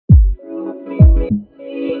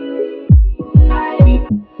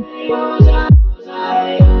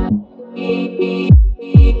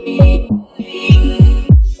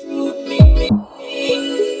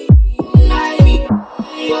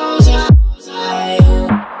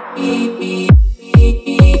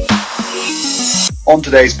On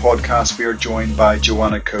today's podcast, we are joined by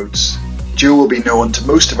Joanna Coates. Jo will be known to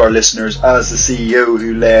most of our listeners as the CEO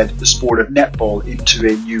who led the sport of netball into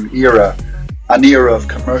a new era, an era of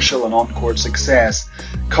commercial and on-court success,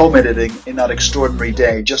 culminating in that extraordinary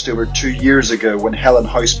day just over 2 years ago when Helen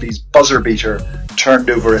Houseby's buzzer beater turned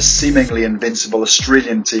over a seemingly invincible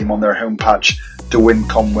Australian team on their home patch to win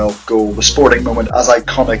Commonwealth gold, a sporting moment as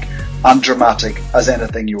iconic and dramatic as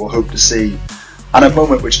anything you will hope to see, and a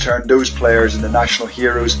moment which turned those players into national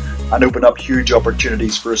heroes and opened up huge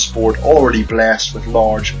opportunities for a sport already blessed with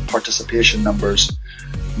large participation numbers.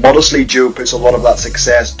 Modestly, Jo puts a lot of that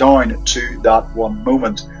success down to that one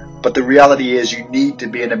moment, but the reality is you need to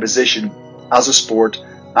be in a position as a sport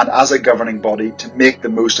and as a governing body to make the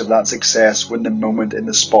most of that success when the moment in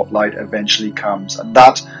the spotlight eventually comes, and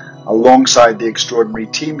that, alongside the extraordinary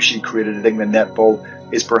team she created at England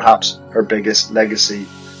Netball, is perhaps her biggest legacy.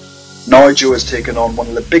 Now Jo has taken on one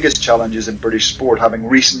of the biggest challenges in British sport, having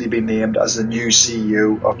recently been named as the new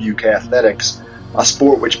CEO of UK Athletics, a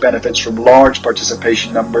sport which benefits from large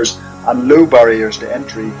participation numbers and low barriers to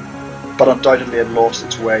entry, but undoubtedly had lost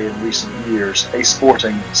its way in recent years, a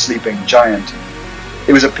sporting sleeping giant.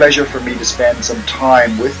 It was a pleasure for me to spend some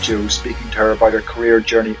time with Jo, speaking to her about her career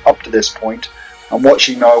journey up to this point and what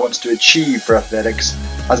she now wants to achieve for athletics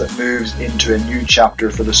as it moves into a new chapter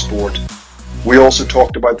for the sport. We also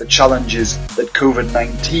talked about the challenges that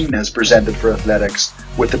COVID-19 has presented for athletics,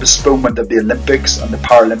 with the postponement of the Olympics and the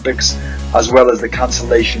Paralympics, as well as the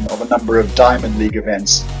cancellation of a number of Diamond League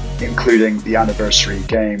events, including the Anniversary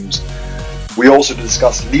Games. We also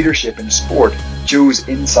discussed leadership in sport. Jo's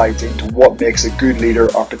insights into what makes a good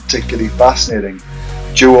leader are particularly fascinating.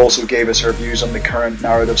 Jo also gave us her views on the current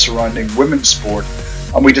narrative surrounding women's sport,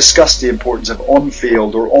 and we discussed the importance of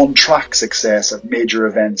on-field or on-track success at major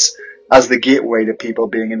events as the gateway to people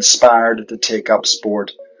being inspired to take up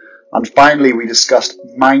sport. And finally, we discussed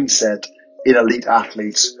mindset in elite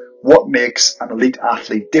athletes, what makes an elite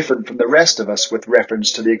athlete different from the rest of us, with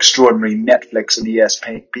reference to the extraordinary Netflix and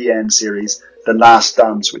ESPN series The Last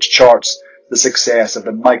Dance, which charts the success of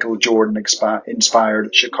the Michael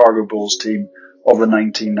Jordan-inspired Chicago Bulls team of the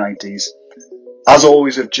 1990s. As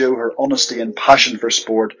always with Jo, her honesty and passion for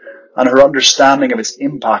sport and her understanding of its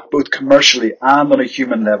impact, both commercially and on a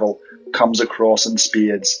human level, comes across in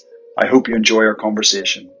spades. I hope you enjoy our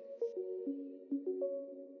conversation.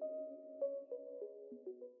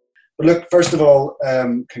 But look, first of all,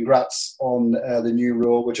 congrats on the new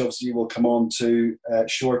role, which obviously we'll come on to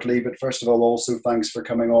shortly. But first of all, also thanks for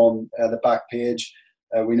coming on the back page.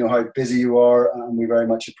 We know how busy you are, and we very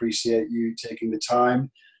much appreciate you taking the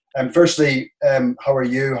time. Firstly, how are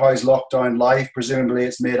you? How's lockdown life? Presumably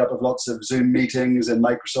it's made up of lots of Zoom meetings and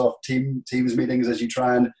Microsoft Teams meetings as you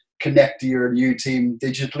try and connect to your new team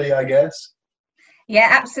digitally, I guess. Yeah,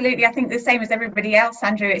 absolutely. I think the same as everybody else,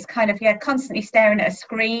 Andrew. It's kind of, constantly staring at a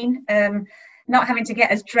screen, not having to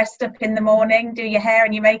get as dressed up in the morning, do your hair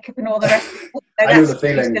and your makeup and all the rest of it. So I know the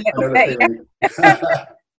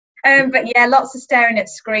feeling. But yeah, lots of staring at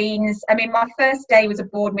screens. I mean, my first day was a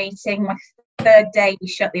board meeting. My third day, we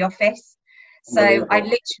shut the office. So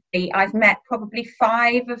I've met probably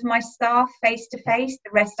 5 of my staff face to face.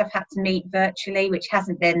 The rest I've had to meet virtually, which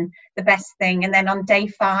hasn't been the best thing. And then on day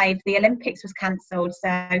 5, the Olympics was cancelled.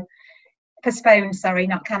 Postponed.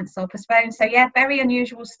 So yeah, very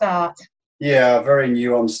unusual start. Yeah, very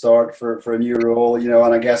new on start for a new role,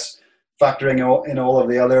 and I guess factoring in all of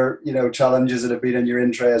the other, challenges that have been in your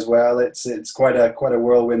in tray as well. It's quite a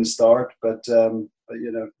whirlwind start, but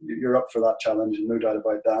you're up for that challenge, no doubt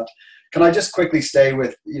about that. Can I just quickly stay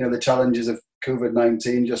with, the challenges of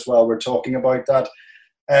COVID-19 just while we're talking about that?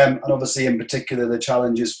 And obviously in particular, the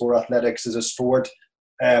challenges for athletics as a sport,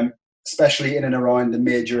 especially in and around the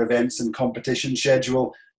major events and competition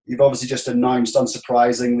schedule. You've obviously just announced,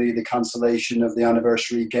 unsurprisingly, the cancellation of the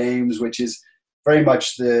Anniversary Games, which is very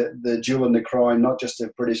much the jewel in the crown, not just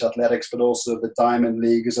of British athletics, but also of the Diamond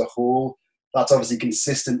League as a whole. That's obviously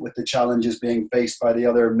consistent with the challenges being faced by the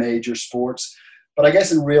other major sports. But I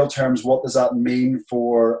guess in real terms, what does that mean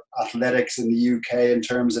for athletics in the UK in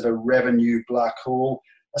terms of a revenue black hole,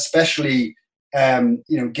 especially,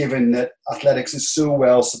 given that athletics is so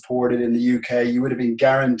well supported in the UK? You would have been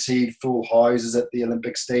guaranteed full houses at the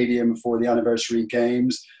Olympic Stadium for the Anniversary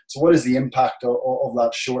Games. So what is the impact of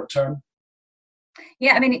that short term?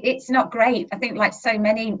 Yeah, I mean, it's not great. I think like so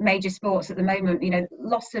many major sports at the moment,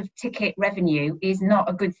 loss of ticket revenue is not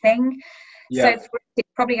a good thing. Yeah. So it's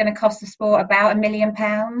probably going to cost the sport about £1 million.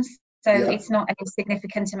 So it's not a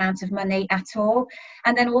significant amount of money at all.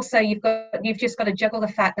 And then also you've just got to juggle the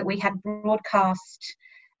fact that we had broadcast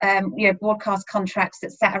broadcast contracts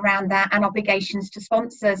that sat around that, and obligations to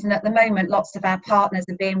sponsors. And at the moment, lots of our partners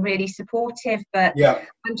are being really supportive, but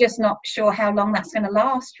I'm just not sure how long that's going to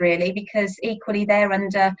last, really, because equally they're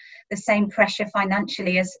under the same pressure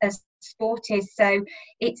financially as sport is. So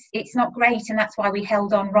it's not great, and that's why we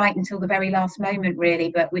held on right until the very last moment, really.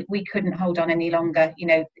 But we couldn't hold on any longer.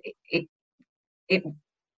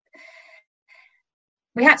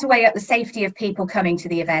 We had to weigh up the safety of people coming to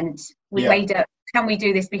the event. We weighed up, can we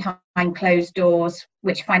do this behind closed doors,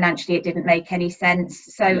 which financially it didn't make any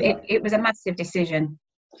sense. So it was a massive decision.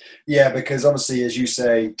 Yeah, because obviously, as you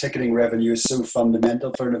say, ticketing revenue is so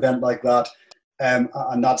fundamental for an event like that.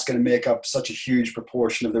 And that's going to make up such a huge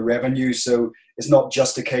proportion of the revenue. So it's not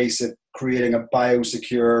just a case of creating a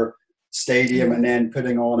biosecure stadium and then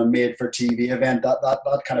putting on a made-for-TV event.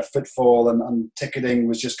 That kind of footfall and ticketing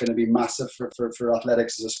was just going to be massive for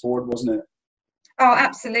athletics as a sport, wasn't it? Oh,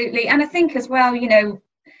 absolutely. And I think as well,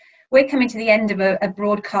 we're coming to the end of a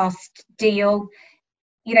broadcast deal.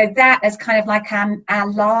 That as kind of like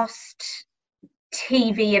our last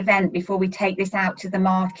TV event before we take this out to the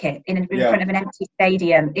market in front of an empty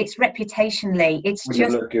stadium. It's reputationally, it's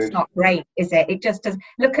not great, is it? It just does.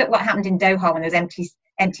 Look at what happened in Doha when there's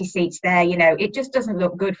empty seats there. It just doesn't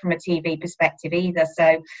look good from a TV perspective either.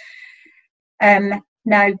 So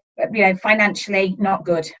no, financially not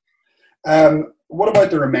good. What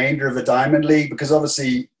about the remainder of the Diamond League? Because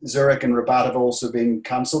obviously Zurich and Rabat have also been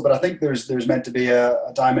cancelled, but I think there's meant to be a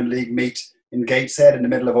Diamond League meet in Gateshead in the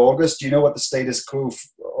middle of August. Do you know what the status quo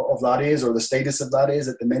of that is, or the status of that is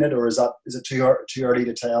at the minute, or is it too early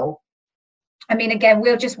to tell? I mean, again,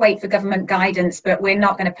 we'll just wait for government guidance, but we're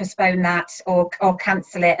not going to postpone that or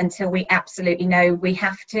cancel it until we absolutely know we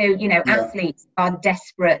have to. Athletes are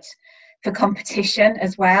desperate for competition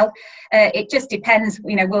as well. It just depends,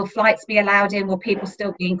 will flights be allowed in? Will people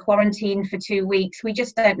still be in quarantine for 2 weeks? We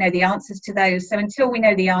just don't know the answers to those. So until we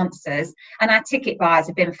know the answers, and our ticket buyers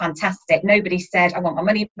have been fantastic. Nobody said, I want my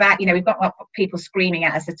money back. We've got people screaming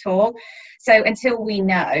at us at all. So until we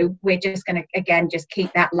know, we're just going to, again, just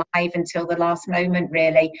keep that live until the last moment,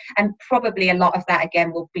 really. And probably a lot of that,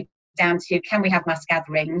 again, will be down to, can we have mass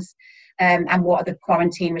gatherings? And what are the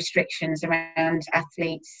quarantine restrictions around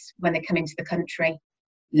athletes when they come into the country?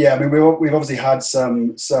 Yeah, I mean, we've obviously had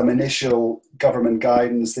some initial government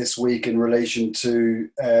guidance this week in relation to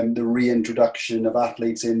the reintroduction of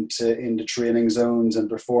athletes into training zones and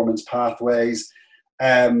performance pathways.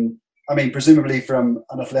 I mean, presumably from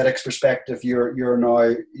an athletics perspective, you're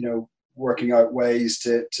now working out ways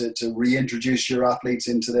to reintroduce your athletes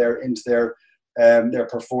into their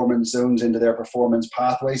performance zones, into their performance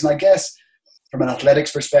pathways. And I guess from an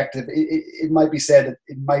athletics perspective, it might be said that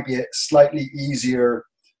it might be a slightly easier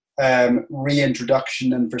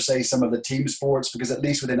reintroduction than for, say, some of the team sports, because at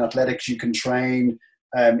least within athletics you can train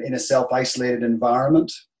in a self-isolated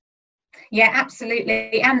environment. Yeah,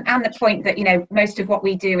 absolutely. And the point that, most of what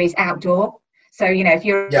we do is outdoor. So, if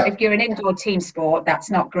you're an indoor team sport, that's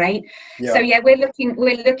not great. Yeah. So, we're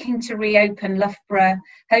looking to reopen Loughborough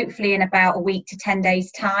hopefully in about a week to 10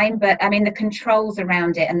 days time. But I mean, the controls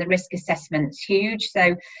around it and the risk assessment's huge.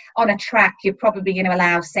 So on a track, you're probably going to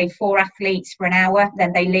allow, say, 4 athletes for an hour,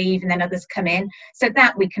 then they leave and then others come in. So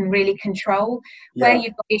that we can really control. Yeah. Where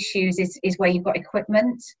you've got issues is where you've got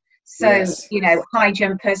equipment. So, yes. High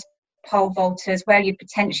jumpers, pole vaulters, where you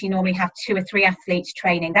potentially normally have 2 or 3 athletes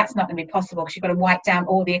training, that's not going to be possible because you've got to wipe down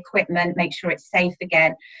all the equipment, make sure it's safe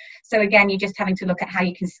again. So again, you're just having to look at how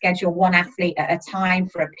you can schedule 1 athlete at a time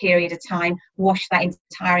for a period of time, wash that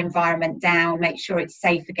entire environment down, make sure it's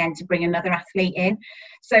safe again to bring another athlete in.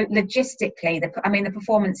 So logistically, the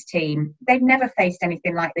performance team, they've never faced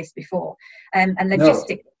anything like this before. And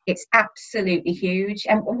logistically, it's absolutely huge.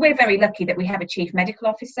 And we're very lucky that we have a chief medical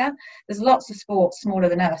officer. There's lots of sports smaller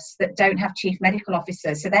than us that don't have chief medical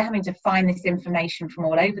officers. So they're having to find this information from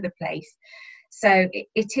all over the place. So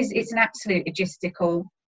it's an absolute logistical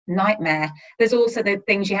nightmare. There's also the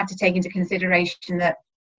things you have to take into consideration, that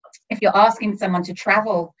if you're asking someone to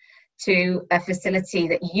travel to a facility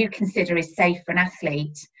that you consider is safe for an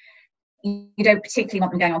athlete, you don't particularly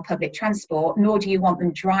want them going on public transport, nor do you want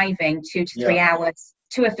them driving 2 to 3 hours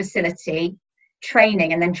to a facility,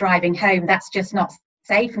 training and then driving home. That's just not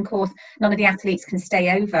safe. And of course, none of the athletes can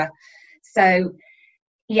stay over. So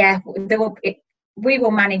we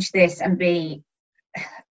will manage this and be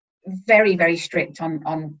very, very strict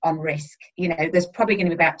on risk. There's probably going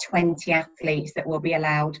to be about 20 athletes that will be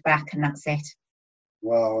allowed back, and that's it.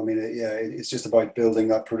 Wow. I mean, it's just about building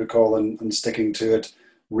that protocol and sticking to it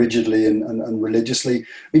rigidly and religiously. I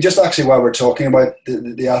mean, just actually while we're talking about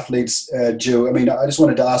the athletes, Joe, I mean, I just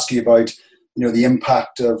wanted to ask you about the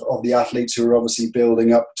impact of the athletes who are obviously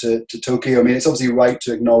building up to Tokyo. I mean, it's obviously right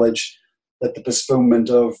to acknowledge that the postponement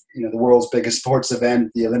of the world's biggest sports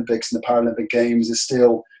event, the Olympics and the Paralympic Games, is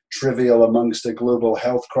still trivial amongst a global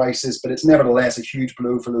health crisis, but it's nevertheless a huge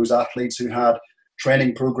blow for those athletes who had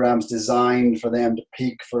training programs designed for them to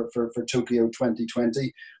peak for Tokyo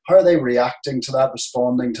 2020. How are they reacting to that,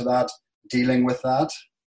 responding to that, dealing with that?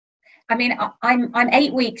 I mean, I'm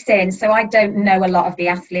 8 weeks in, so I don't know a lot of the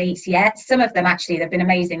athletes yet. Some of them actually, they've been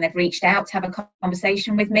amazing. They've reached out to have a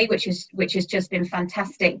conversation with me, which has just been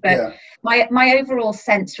fantastic. But my overall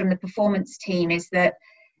sense from the performance team is that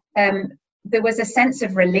there was a sense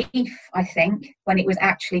of relief, I think, when it was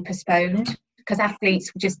actually postponed, because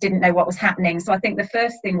athletes just didn't know what was happening. So I think the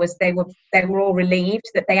first thing was they were all relieved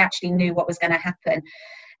that they actually knew what was going to happen.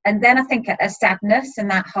 And then I think a sadness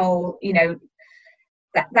and that whole,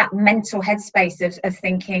 that mental headspace of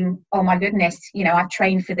thinking, oh my goodness, I've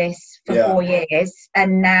trained for this for 4 years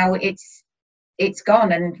and now it's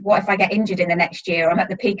gone. And what if I get injured in the next year? I'm at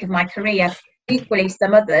the peak of my career. Equally,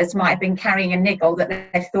 some others might have been carrying a niggle that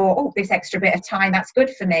they thought, oh, this extra bit of time, that's good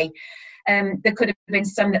for me. There could have been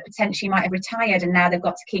some that potentially might have retired and now they've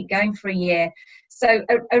got to keep going for a year. So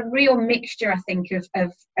a real mixture, I think,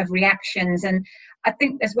 of reactions. And I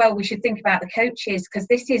think as well we should think about the coaches, because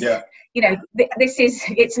this is,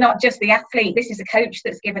 it's not just the athlete. This is a coach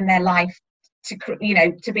that's given their life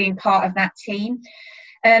to being part of that team.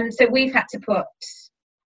 So we've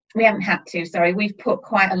put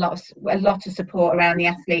quite a lot of support around the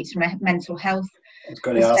athletes from a mental health perspective. I was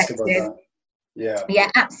going to ask about that. Yeah,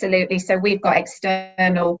 absolutely. So we've got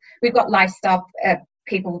lifestyle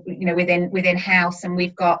people, within house, and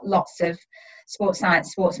we've got lots of sports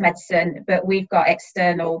science, sports medicine, but we've got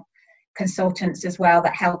external consultants as well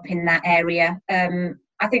that help in that area.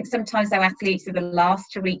 I think sometimes our athletes are the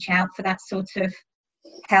last to reach out for that sort of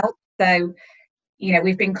help. So,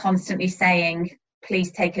 we've been constantly saying,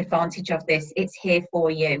 please take advantage of this. It's here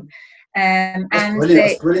for you.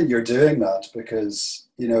 It's brilliant you're doing that, because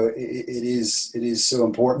it is so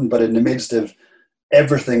important. But in the midst of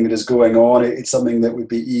everything that is going on, it's something that would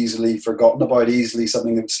be easily forgotten about, easily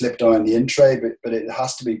something that would slip down the in tray. But it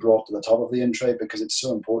has to be brought to the top of the in tray because it's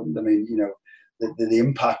so important. I mean, the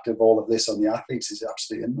impact of all of this on the athletes is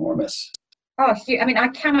absolutely enormous. Oh, I mean, I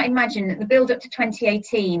cannot imagine the build up to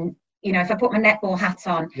 2018. If I put my netball hat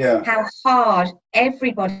on, how hard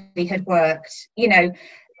everybody had worked.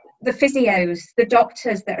 The physios, the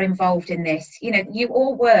doctors that are involved in this, you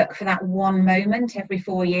all work for that one moment every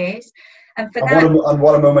 4 years. And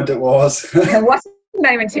what a moment it was. What a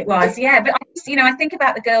moment it was, yeah. But I think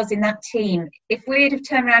about the girls in that team. If we'd have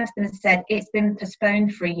turned around to them and said, it's been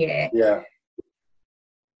postponed for a year,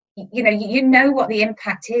 what the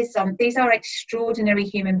impact is on. These are extraordinary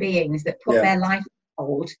human beings that put their life on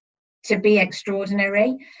hold to be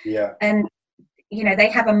extraordinary. And they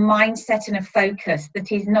have a mindset and a focus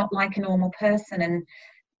that is not like a normal person, and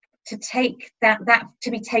to take that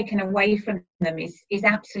to be taken away from them is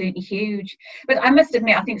absolutely huge. But I must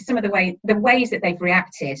admit, I think some of the ways that they've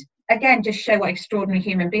reacted again just show what extraordinary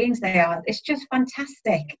human beings they are. It's just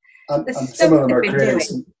fantastic. And some of them are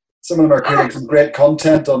creating some great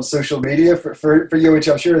content on social media for you, which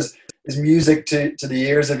I'm sure is music to the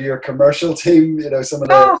ears of your commercial team. Some of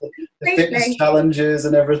the fitness challenges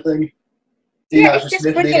and everything. It's just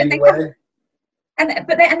brilliant.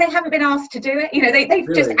 They haven't been asked to do it. They've really?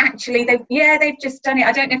 They've just done it.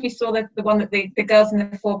 I don't know if you saw the one that the girls in the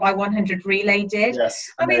 4x100 relay did. Yes,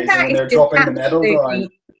 I mean, they're dropping the medal down.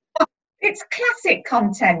 It's classic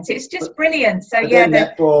content. It's just brilliant. So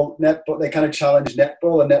netball. They kind of challenged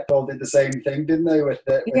netball, and netball did the same thing, didn't they, with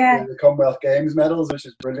the Commonwealth Games medals, which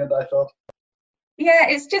is brilliant, I thought. Yeah,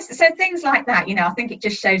 it's just so things like that. I think it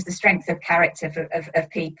just shows the strength of character of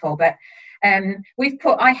people. But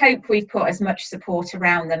I hope we've put as much support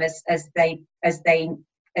around them as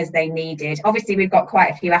they needed. Obviously, we've got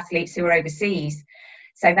quite a few athletes who are overseas,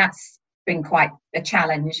 so that's been quite a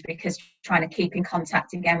challenge, because trying to keep in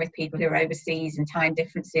contact again with people who are overseas and time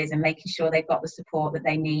differences and making sure they've got the support that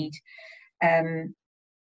they need.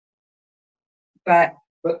 But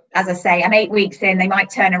as I say, I'm 8 weeks in. They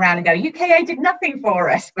might turn around and go, UKA did nothing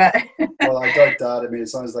for us. But well, I doubt that. I mean, it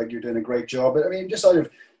sounds like you're doing a great job. But I mean, just out of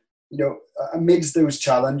amidst those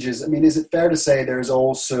challenges, I mean, is it fair to say there's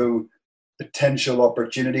also potential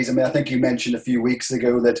opportunities? I mean, I think you mentioned a few weeks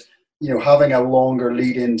ago that having a longer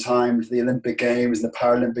lead-in time to the Olympic Games and the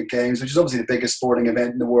Paralympic Games, which is obviously the biggest sporting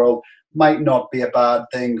event in the world, might not be a bad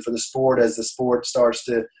thing for the sport as the sport starts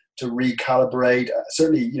to recalibrate.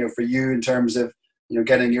 Certainly, for you in terms of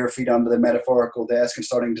getting your feet under the metaphorical desk and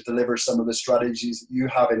starting to deliver some of the strategies that you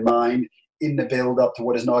have in mind in the build up to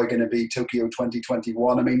what is now going to be Tokyo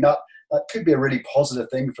 2021. I mean, that could be a really positive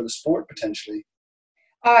thing for the sport potentially.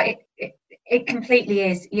 It completely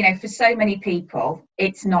is. You know, for so many people,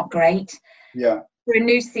 it's not great. Yeah. For a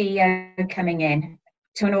new CEO coming in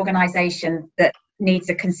to an organisation that needs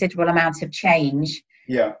a considerable amount of change,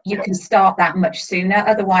 yeah, you can start that much sooner.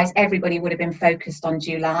 Otherwise, everybody would have been focused on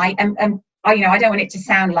July. And I don't want it to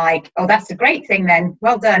sound like, oh, that's a great thing then.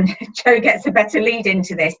 Well done. Joe gets a better lead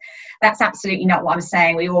into this. That's absolutely not what I'm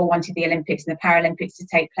saying. We all wanted the Olympics and the Paralympics to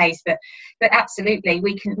take place, but absolutely,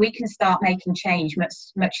 we can start making change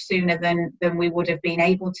much sooner than we would have been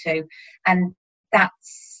able to, and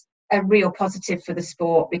that's a real positive for the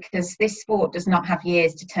sport, because this sport does not have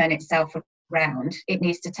years to turn itself around. It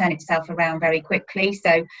needs to turn itself around very quickly.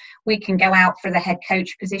 So we can go out for the head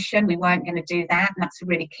coach position. We weren't going to do that, and that's a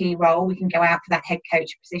really key role. We can go out for that head coach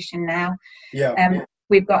position now.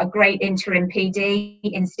 We've got a great interim PD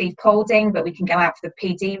in Steve Paulding, but we can go out for the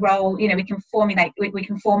PD role. You know, we can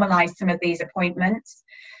formalise some of these appointments,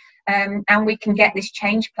 and we can get this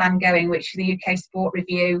change plan going, which the UK Sport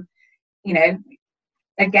Review, you know,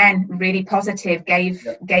 again, really positive, gave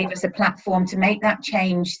us a platform to make that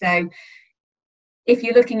change. So if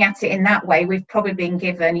you're looking at it in that way, we've probably been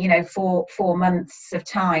given, you know, four months of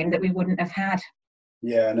time that we wouldn't have had.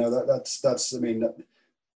 Yeah, no, that's I mean,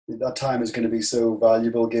 that time is going to be so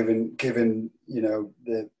valuable given you know,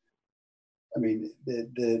 the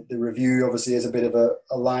review obviously is a bit of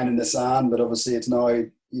a line in the sand, but obviously it's now,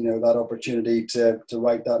 you know, that opportunity to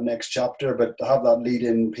write that next chapter, but to have that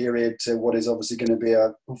lead-in period to what is obviously going to be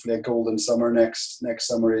hopefully a golden summer next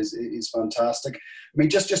summer is fantastic. I mean,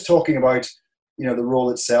 just talking about, you know, the role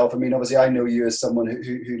itself. I mean, obviously I know you as someone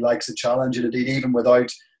who likes a challenge, and indeed even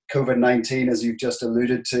without COVID-19, as you've just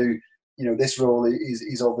alluded to, you know, this role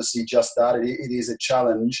is obviously just that. It is a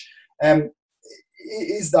challenge.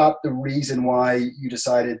 Is that the reason why you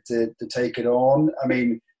decided to take it on? I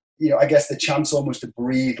mean, you know, I guess the chance almost to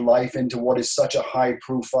breathe life into what is such a high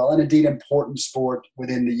profile and indeed important sport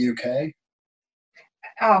within the UK.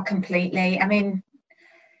 Oh, completely. I mean,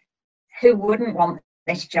 who wouldn't want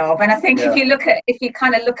this job? And I think if you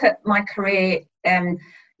kind of look at my career,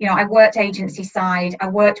 you know, I worked agency side, I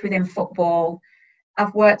worked within football,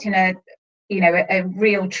 I've worked in a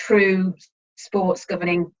real true sports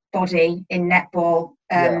governing body in netball,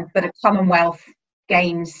 but a Commonwealth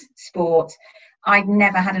Games sport. I'd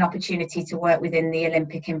never had an opportunity to work within the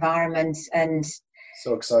Olympic environment, and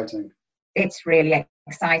so exciting. It's really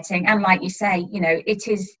exciting, and like you say, you know, it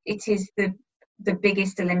is the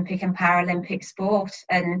biggest Olympic and Paralympic sport,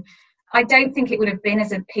 and I don't think it would have been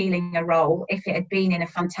as appealing a role if it had been in a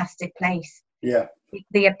fantastic place. Yeah.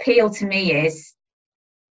 The appeal to me is,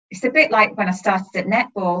 it's a bit like when I started at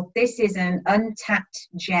netball. This is an untapped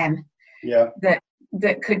gem. Yeah.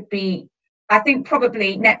 That could be, I think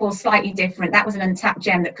probably netball's slightly different. That was an untapped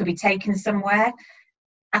gem that could be taken somewhere.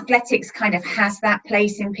 Athletics kind of has that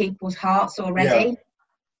place in people's hearts already. Yeah.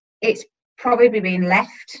 It's probably been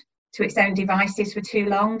left to its own devices for too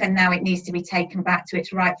long, and now it needs to be taken back to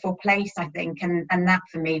its rightful place, I think. And that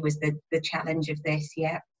for me was the challenge of this.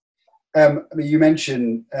 Yeah. I mean, you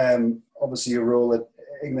mentioned obviously your role at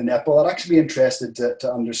England Netball. I'd actually be interested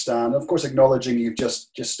to understand, of course, acknowledging you've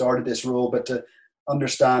just started this role, but to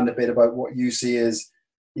understand a bit about what you see as,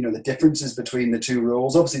 you know, the differences between the two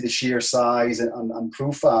roles. Obviously, the sheer size and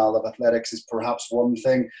profile of athletics is perhaps one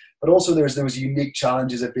thing, but also there's those unique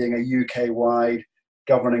challenges of being a UK-wide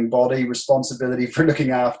governing body, responsibility for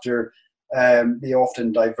looking after the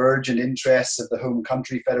often divergent interests of the home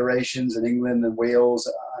country federations in England and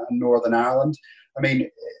Wales and Northern Ireland. I mean,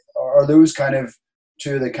 are those kind of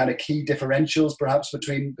two of the kind of key differentials perhaps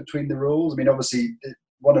between the roles? I mean, obviously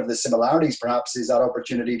one of the similarities perhaps is that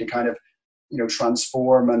opportunity to kind of, you know,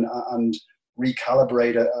 transform and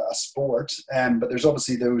recalibrate a sport, but there's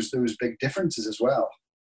obviously those big differences as well.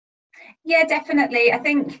 Yeah, definitely. I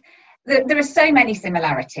think there are so many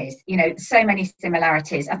similarities, you know, so many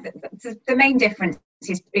similarities. The main difference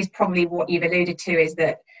is probably what you've alluded to, is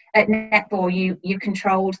that at netball you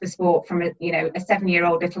controlled the sport from a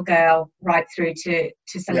 7-year-old little girl right through to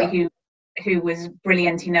somebody who was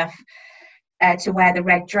brilliant enough to wear the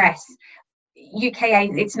red dress. UK,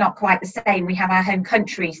 it's not quite the same. We have our home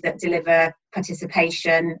countries that deliver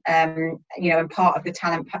participation, and part of the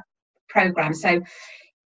talent programme. So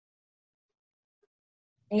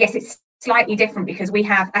yes, it's slightly different because we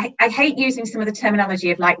have, I hate using some of the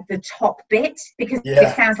terminology of like the top bit, because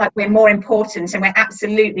it sounds like we're more important, and we're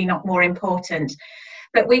absolutely not more important.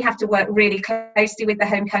 but we have to work really closely with the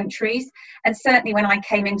home countries. And certainly when I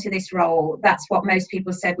came into this role, that's what most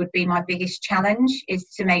people said would be my biggest challenge, is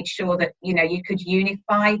to make sure that, you know, you could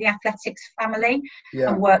unify the athletics family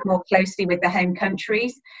and work more closely with the home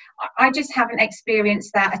countries. I just haven't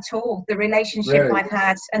experienced that at all. The relationship I've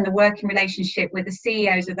had and the working relationship with the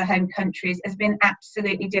CEOs of the home countries has been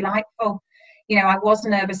absolutely delightful. You know, I was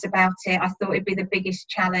nervous about it. I thought it'd be the biggest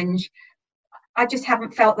challenge. I just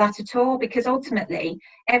haven't felt that at all, because ultimately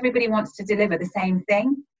everybody wants to deliver the same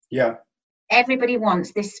thing. Yeah. Everybody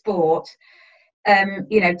wants this sport,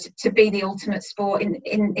 you know, to be the ultimate sport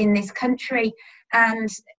in this country. And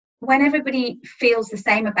when everybody feels the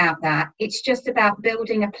same about that, it's just about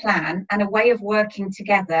building a plan and a way of working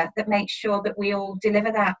together that makes sure that we all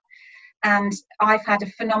deliver that. And I've had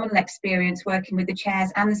a phenomenal experience working with the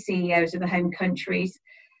chairs and the CEOs of the home countries.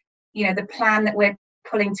 You know, the plan that we're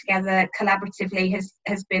pulling together collaboratively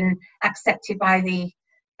has been accepted by the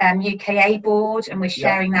UKA board, and we're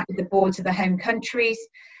sharing that with the boards of the home countries.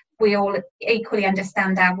 We all equally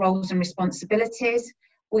understand our roles and responsibilities.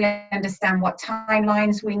 We understand what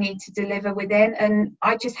timelines we need to deliver within, and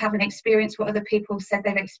I just haven't experienced what other people said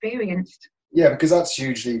they've experienced. Yeah, because that's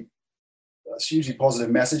hugely positive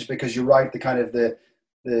message, because you're right, the kind of the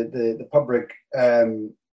public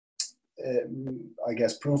I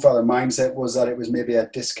guess profile or mindset was that it was maybe a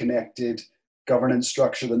disconnected governance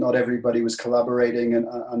structure, that not everybody was collaborating and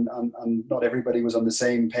not everybody was on the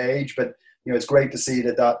same page. But you know, it's great to see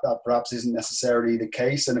that perhaps isn't necessarily the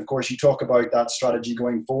case. And of course, you talk about that strategy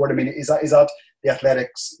going forward. I mean, is that the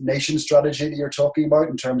athletics nation strategy that you're talking about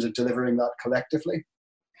in terms of delivering that collectively?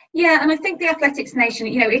 Yeah, and I think the athletics nation,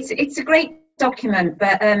 you know, it's a great document,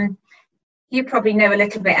 but you probably know a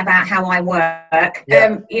little bit about how I work.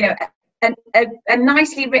 You know, a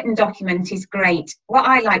nicely written document is great. What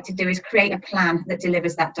I like to do is create a plan that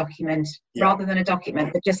delivers that document, rather than a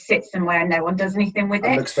document that just sits somewhere and no one does anything with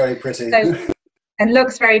it. Looks very pretty. And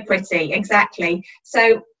looks very pretty, exactly.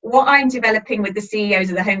 So what I'm developing with the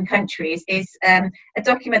CEOs of the home countries is a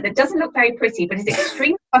document that doesn't look very pretty, but is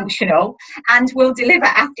extremely functional and will deliver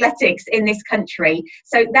athletics in this country.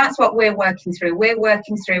 So that's what we're working through. We're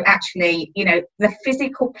working through actually, you know, the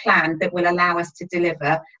physical plan that will allow us to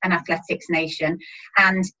deliver an athletics nation.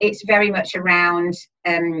 And it's very much around,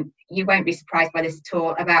 you won't be surprised by this at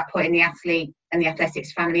all, about putting the athlete and the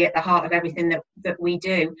athletics family at the heart of everything that we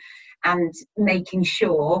do, and making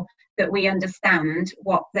sure that we understand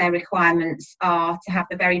what their requirements are to have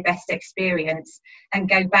the very best experience, and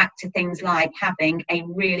go back to things like having a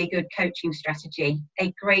really good coaching strategy,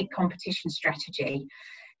 a great competition strategy,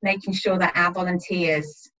 making sure that our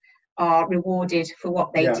volunteers are rewarded for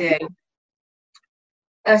what they do.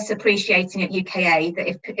 Us appreciating at UKA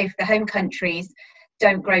that if the home countries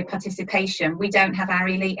don't grow participation, we don't have our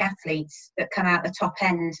elite athletes that come out the top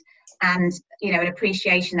end, and you know, an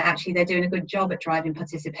appreciation that actually they're doing a good job at driving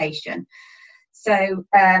participation. So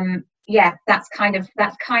yeah, that's kind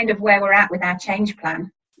of where we're at with our change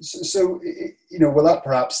plan. So you know, will that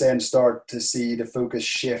perhaps then start to see the focus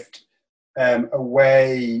shift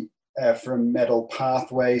away from medal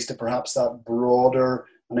pathways to perhaps that broader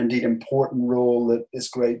and indeed important role that this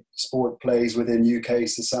great sport plays within UK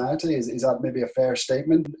society? Is that maybe a fair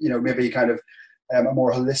statement? You know, maybe kind of a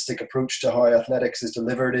more holistic approach to how athletics is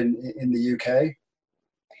delivered in the UK?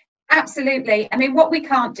 Absolutely. I mean, what we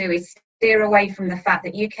can't do is steer away from the fact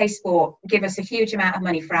that UK sport give us a huge amount of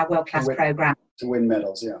money for our world-class programme. To win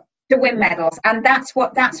medals, yeah. To win medals. And that's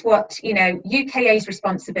what, you know, UKA's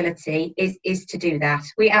responsibility is to do that.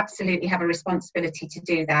 We absolutely have a responsibility to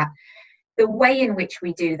do that. The way in which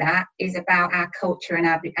we do that is about our culture and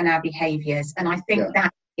our behaviours. And I think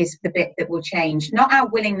that is the bit that will change, not our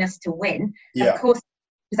willingness to win. Of course,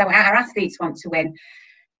 because our athletes want to win.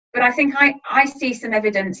 But I think I see some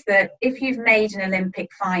evidence that if you've made an Olympic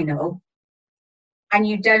final and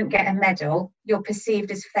you don't get a medal, you're perceived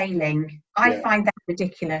as failing. I find that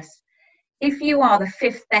ridiculous. If you are the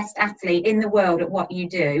 5th best athlete in the world at what you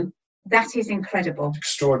do, that is incredible.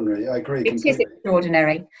 Extraordinary, I agree completely. It is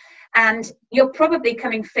extraordinary. And you're probably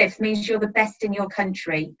coming 5th means you're the best in your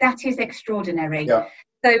country. That is extraordinary. Yeah.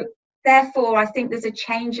 So therefore, I think there's a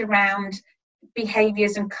change around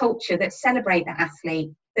behaviours and culture that celebrate the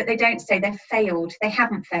athlete, that they don't say they've failed, they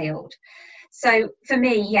haven't failed. So for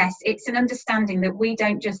me, yes, it's an understanding that we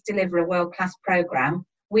don't just deliver a world-class programme,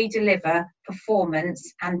 we deliver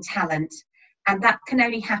performance and talent. And that can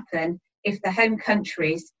only happen if the home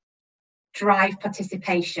countries drive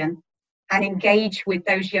participation and engage with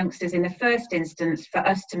those youngsters in the first instance for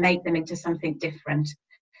us to make them into something different.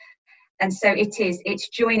 And so it's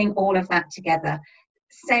joining all of that together.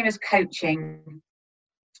 Same as coaching.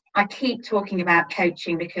 I keep talking about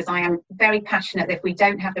coaching because I am very passionate that if we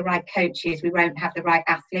don't have the right coaches, we won't have the right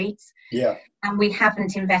athletes. Yeah. And we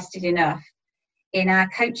haven't invested enough in our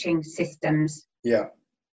coaching systems. Yeah.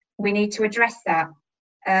 We need to address that.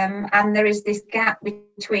 And there is this gap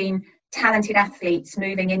between talented athletes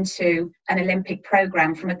moving into an Olympic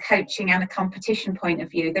program from a coaching and a competition point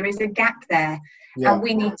of view. There is a gap there, Yeah. and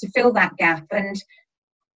we need to fill that gap. And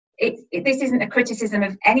this isn't a criticism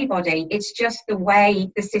of anybody. It's just the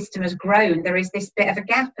way the system has grown. There is this bit of a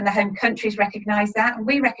gap, and the home countries recognise that, and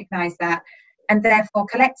we recognise that. And therefore,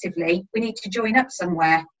 collectively, we need to join up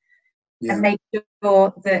somewhere and make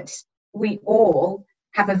sure that we all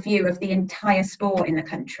have a view of the entire sport in the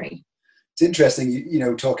country. It's interesting, you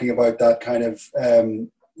know, talking about that kind of,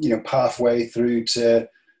 you know, pathway through to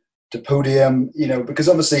podium, you know, because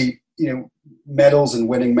obviously, you know, medals and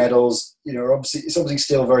winning medals, you know, it's obviously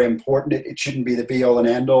still very important. It shouldn't be the be all and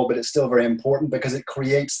end all, but it's still very important because it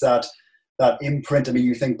creates that imprint. I mean,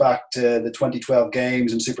 you think back to the 2012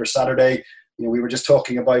 games and Super Saturday. You know, we were just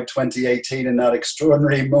talking about 2018 and that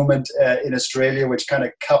extraordinary moment in Australia, which kind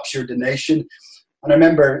of captured the nation. And I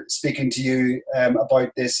remember speaking to you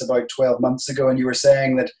about this about 12 months ago, and you were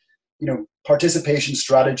saying that, you know, participation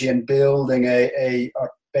strategy and building a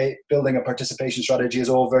participation strategy is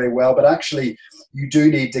all very well, but actually you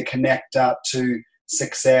do need to connect that to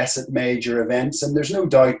success at major events. And there's no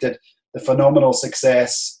doubt that the phenomenal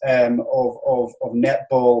success of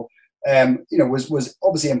netball, you know, was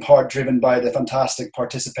obviously in part driven by the fantastic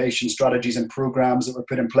participation strategies and programs that were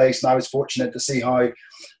put in place. And I was fortunate to see how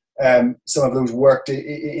some of those worked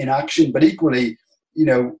in action, but equally, you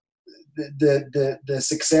know, the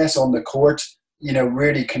success on the court, you know,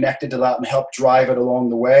 really connected to that and helped drive it along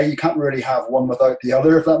the way. You can't really have one without the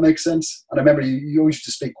other, if that makes sense. And I remember you always used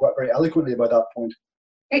to speak quite very eloquently about that point.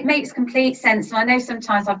 It makes complete sense, and I know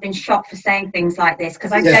sometimes I've been shocked for saying things like this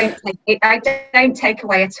because I don't take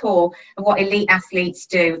away at all of what elite athletes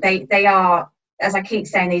do. They are, as I keep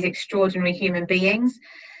saying, these extraordinary human beings.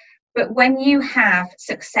 But when you have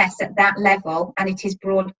success at that level and it is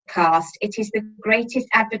broadcast, it is the greatest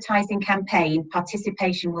advertising campaign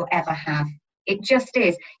participation will ever have. It just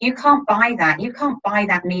is. You can't buy that. You can't buy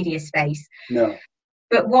that media space. No.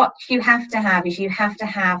 But what you have to have is you have to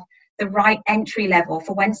have the right entry level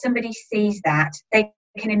for when somebody sees that, they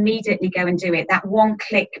can immediately go and do it. That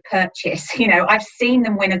one-click purchase. You know, I've seen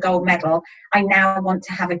them win a gold medal. I now want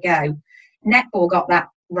to have a go. Netball got that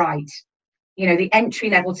right. You know, the entry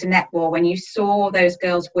level to netball, when you saw those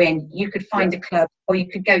girls win, you could find a club or you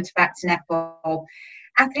could go back to netball.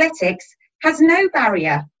 Athletics has no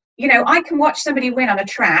barrier. You know, I can watch somebody win on a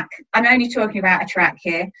track. I'm only talking about a track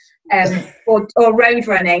here, or road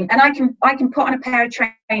running, and I can put on a pair of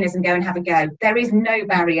trainers and go and have a go. There is no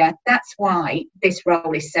barrier. That's why this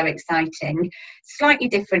role is so exciting. Slightly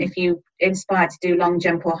different if you inspired to do long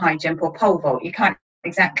jump or high jump or pole vault. You can't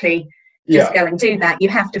exactly just go and do that. You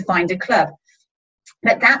have to find a club.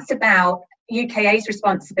 But that's about UKA's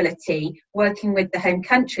responsibility, working with the home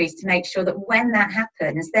countries to make sure that when that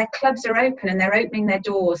happens, their clubs are open and they're opening their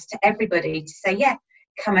doors to everybody to say, yeah,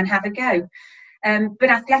 come and have a go. But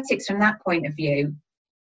athletics, from that point of view,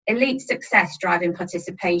 elite success driving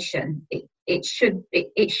participation, it should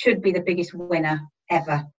be the biggest winner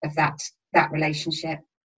ever of that relationship.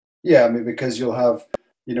 Yeah, I mean, because you'll have,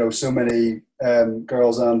 you know, so many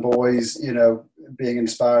girls and boys, you know, being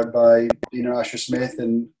inspired by, you know, Asher Smith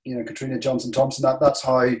and, you know, Katrina Johnson-Thompson. That's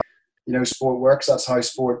how, you know, sport works. That's how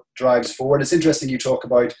sport drives forward. It's interesting you talk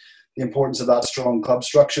about the importance of that strong club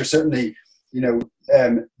structure. Certainly, you know,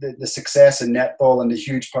 the success in netball and the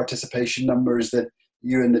huge participation numbers that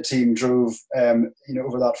you and the team drove, you know,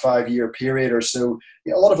 over that 5-year period or so,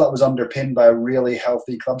 you know, a lot of that was underpinned by a really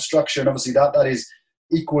healthy club structure. And obviously that is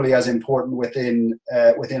equally as important within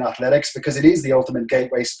athletics, because it is the ultimate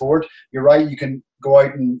gateway sport. You're right, you can go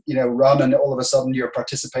out and, you know, run and all of a sudden you're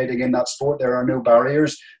participating in that sport. There are no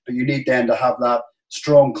barriers, but you need then to have that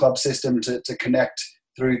strong club system to connect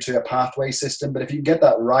through to a pathway system. But if you can get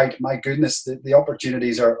that right, my goodness, the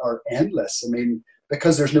opportunities are endless. I mean,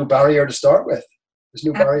 because there's no barrier to start with. There's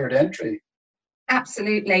no barrier to entry.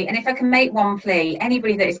 Absolutely. And if I can make one plea,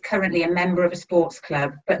 anybody that is currently a member of a sports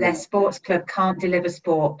club, but their sports club can't deliver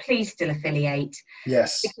sport, please still affiliate.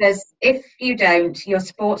 Yes. Because if you don't, your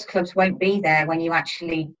sports clubs won't be there when you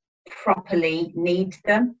actually properly need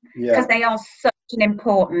them. Because they are such an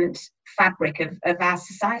important fabric of our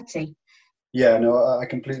society. Yeah, no, I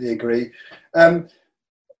completely agree.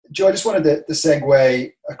 Joe, I just wanted to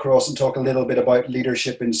segue across and talk a little bit about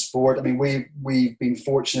leadership in sport. I mean, we've been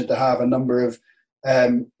fortunate to have a number of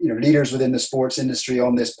leaders within the sports industry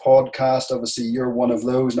on this podcast. Obviously, you're one of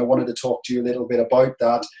those, and I wanted to talk to you a little bit about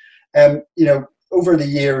that. Over the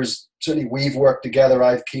years, certainly we've worked together.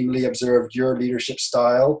 I've keenly observed your leadership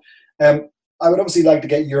style. I would obviously like to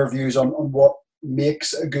get your views on what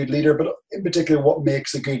makes a good leader, but in particular, what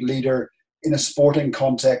makes a good leader in a sporting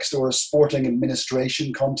context or a sporting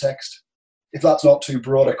administration context, if that's not too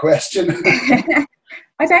broad a question.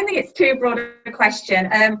 I don't think it's too broad a question.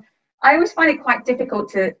 I always find it quite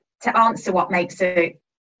difficult to answer what makes it.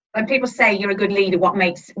 When people say you're a good leader, what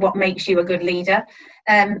makes you a good leader?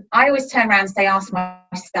 I always turn around and say, ask my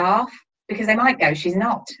staff, because they might go, she's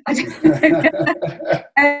not.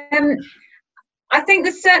 I think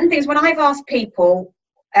there's certain things when I've asked people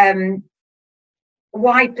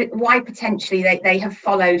why potentially they have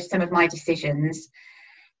followed some of my decisions.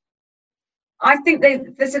 I think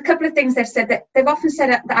there's a couple of things they've said that they've often said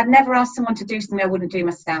that I'd never ask someone to do something I wouldn't do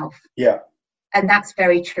myself. Yeah. And that's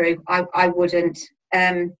very true. I wouldn't.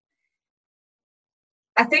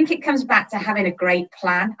 I think it comes back to having a great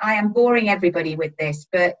plan. I am boring everybody with this,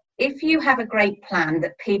 but if you have a great plan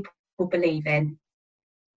that people believe in,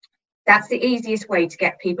 that's the easiest way to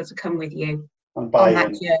get people to come with you on that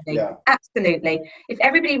journey. Yeah. Absolutely. If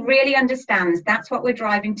everybody really understands that's what we're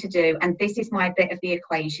driving to do, and this is my bit of the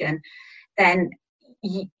equation, then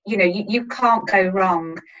you can't go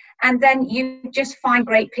wrong. And then you just find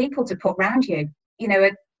great people to put around you.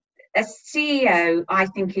 A CEO, I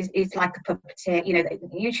think, is like a puppeteer.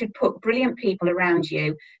 You should put brilliant people around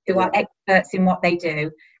you who are experts in what they do,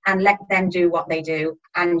 and let them do what they do,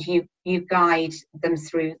 and you guide them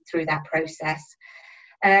through that process.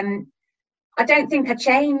 I don't think I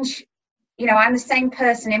change. I'm the same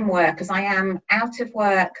person in work as I am out of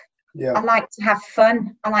work. Yeah. I like to have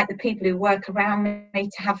fun. I like the people who work around me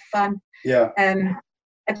to have fun. Yeah. I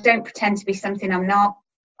don't pretend to be something I'm not.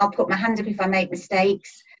 I'll put my hand up if I make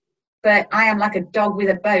mistakes. But I am like a dog with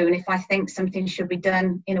a bone. If I think something should be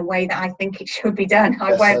done in a way that I think it should be done,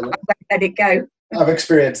 I won't let it go. I've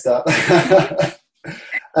experienced that.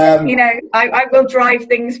 I will drive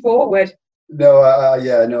things forward.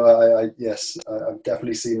 Yes, I've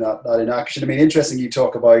definitely seen that in action. I mean, interesting you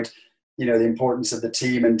talk about, the importance of the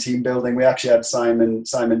team and team building. We actually had Simon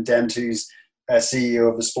Dent, who's CEO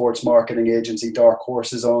of the sports marketing agency Dark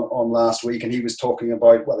Horses on last week, and he was talking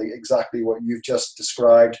about exactly what you've just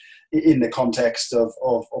described in the context of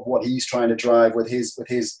what he's trying to drive with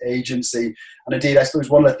his agency. And indeed, I suppose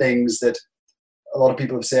one of the things that a lot of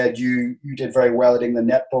people have said you did very well at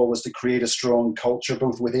England Netball was to create a strong culture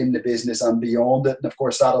both within the business and beyond it. And of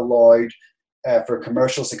course that allowed for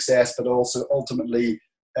commercial success, but also ultimately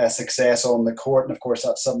success on the court. And of course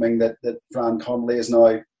that's something that Fran Connolly is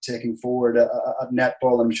now taking forward at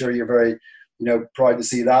Netball. I'm sure you're very proud to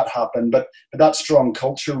see that happen. But that strong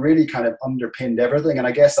culture really kind of underpinned everything. And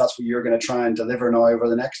I guess that's what you're going to try and deliver now over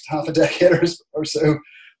the next half a decade or so.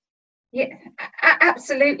 Yeah,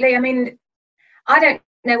 absolutely. I mean, I don't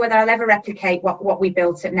know whether I'll ever replicate what we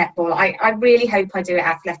built at Netball. I really hope I do at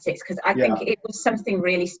athletics, because I think it was something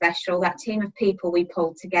really special, that team of people we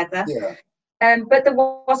pulled together. Yeah. But there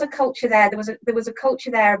was a culture there. There was a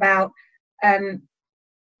culture there about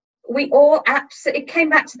we all it came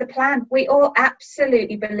back to the plan. We all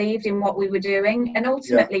absolutely believed in what we were doing, and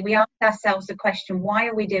ultimately we asked ourselves the question, why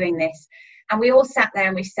are we doing this? And we all sat there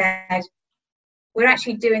and we said, we're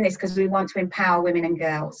actually doing this because we want to empower women and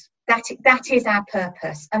girls. That is our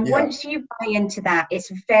purpose. And once you buy into that, it's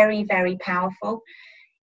very, very powerful.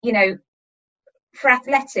 For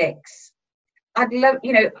athletics, I'd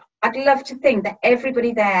love to think that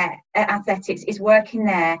everybody there at athletics is working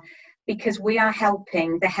there because we are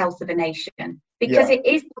helping the health of a nation. Because it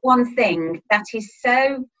is the one thing that is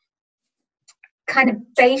so kind of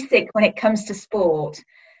basic when it comes to sport,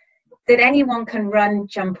 that anyone can run,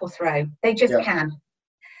 jump or throw. They just can.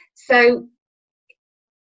 So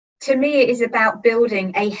to me, it is about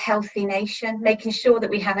building a healthy nation, making sure that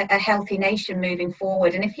we have a healthy nation moving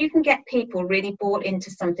forward. And if you can get people really bought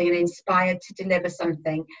into something and inspired to deliver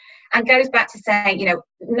something, and goes back to saying,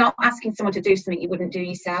 not asking someone to do something you wouldn't do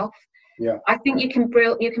yourself. Yeah. I think you can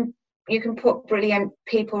put brilliant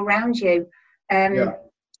people around you, and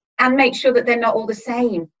make sure that they're not all the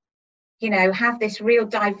same. Have this real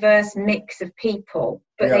diverse mix of people,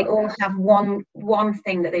 but they all have one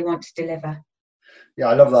thing that they want to deliver. Yeah,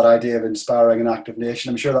 I love that idea of inspiring an active nation.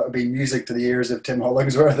 I'm sure that would be music to the ears of Tim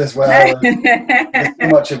Hollingsworth as well. So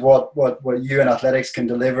much of what you in athletics can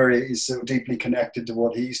deliver is so deeply connected to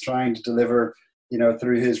what he's trying to deliver,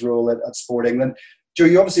 through his role at Sport England. Joe,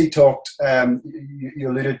 you obviously talked, you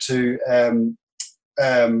alluded to,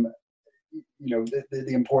 the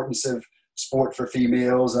importance of sport for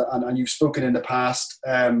females, and you've spoken in the past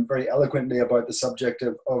very eloquently about the subject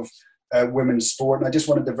of women's sport. And I just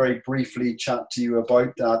wanted to very briefly chat to you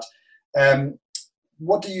about that.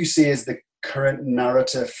 What do you see as the current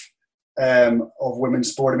narrative of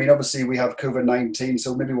women's sport? I mean, obviously we have COVID-19,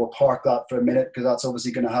 so maybe we'll park that for a minute because that's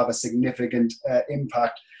obviously going to have a significant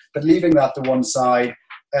impact. But leaving that to one side,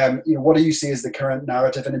 what do you see as the current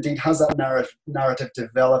narrative? And indeed, has that narrative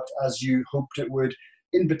developed as you hoped it would,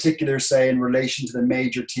 in particular, say, in relation to the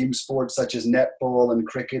major team sports such as netball and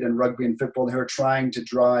cricket and rugby and football who are trying to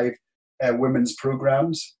drive women's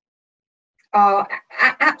programs? Oh,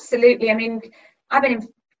 absolutely. I mean, I've been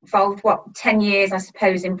involved, 10 years, I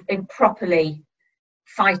suppose, in properly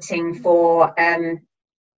fighting for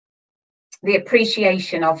the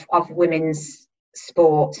appreciation of women's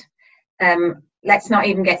sport. Let's not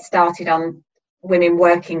even get started on women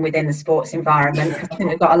working within the sports environment, because I think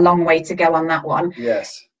we've got a long way to go on that one.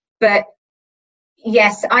 Yes. But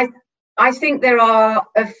yes, I think there are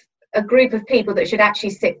a group of people that should actually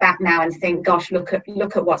sit back now and think, gosh, look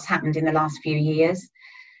at what's happened in the last few years.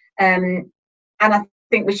 And I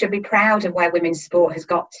think we should be proud of where women's sport has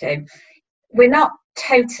got to. We're not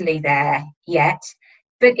totally there yet,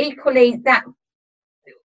 but equally that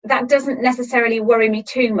doesn't necessarily worry me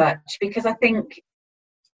too much, because I think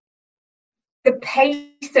the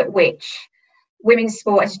pace at which women's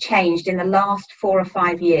sport has changed in the last 4 or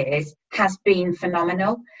 5 years has been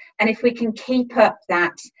phenomenal. And if we can keep up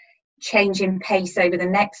that change in pace over the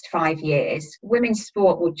next 5 years, women's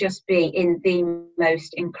sport will just be in the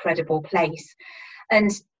most incredible place.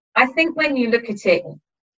 And I think when you look at it,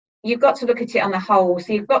 you've got to look at it on the whole.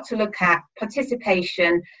 So you've got to look at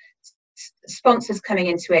participation, sponsors coming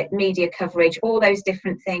into it, media coverage, all those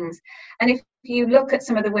different things. And if you look at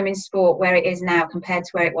some of the women's sport where it is now compared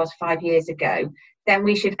to where it was 5 years ago, then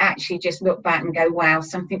we should actually just look back and go, wow,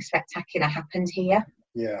 something spectacular happened here.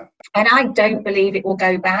 Yeah. And I don't believe it will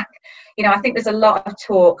go back. I think there's a lot of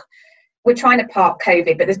talk. We're trying to park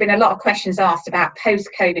COVID, but there's been a lot of questions asked about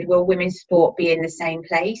post-COVID, will women's sport be in the same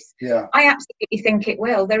place? Yeah. I absolutely think it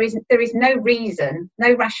will. There is no reason,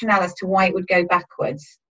 no rationale as to why it would go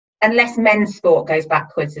backwards, unless men's sport goes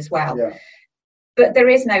backwards as well. Yeah. But there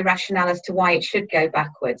is no rationale as to why it should go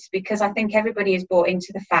backwards, because I think everybody is bought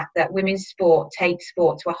into the fact that women's sport takes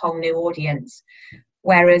sport to a whole new audience,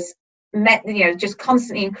 whereas just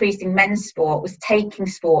constantly increasing men's sport was taking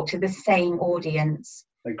sport to the same audience.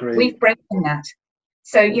 Agreed. We've broken that.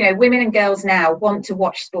 So, women and girls now want to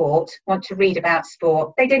watch sport, want to read about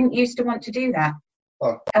sport. They didn't used to want to do that.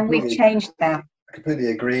 Oh, and we've changed that. I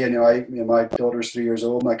completely agree. And my daughter's 3 years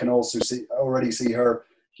old, and I can also already see her,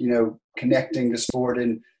 connecting to sport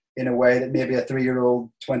in a way that maybe a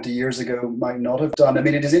 3-year-old 20 years ago might not have done. I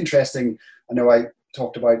mean, it is interesting. I know I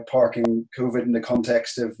talked about parking COVID in the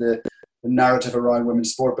context of the narrative around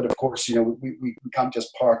women's sport, but of course, we can't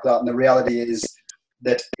just park that. And the reality is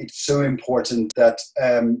that it's so important that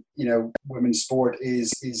women's sport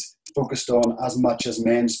is focused on as much as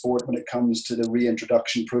men's sport when it comes to the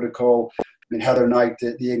reintroduction protocol. I mean, Heather Knight,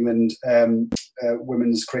 the England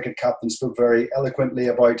women's cricket captain, spoke very eloquently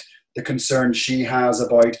about the concern she has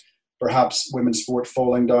about perhaps women's sport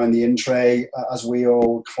falling down the in tray as we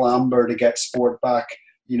all clamber to get sport back,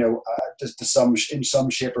 in some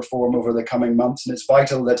shape or form over the coming months. And it's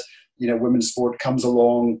vital that women's sport comes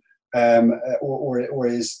along or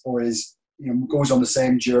is goes on the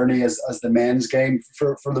same journey as the men's game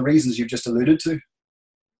for the reasons you've just alluded to.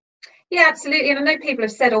 Yeah, absolutely. And I know people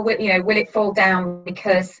have said, will it fall down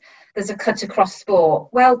because there's a cut across sport?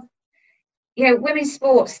 Well, women's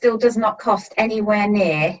sport still does not cost anywhere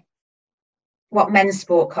near what men's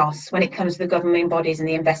sport costs when it comes to the governing bodies and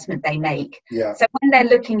the investment they make. Yeah. So when they're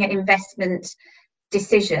looking at investment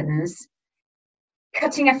decisions,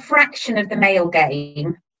 cutting a fraction of the male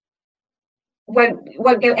game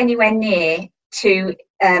won't go anywhere near to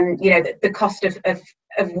the cost of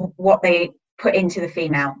what they put into the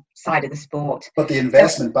female side of the sport. But the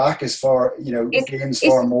investment back is far gains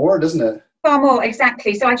far more, doesn't it? Far more,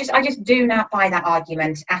 exactly. So I just do not buy that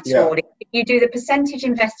argument at all. If you do the percentage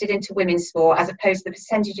invested into women's sport as opposed to the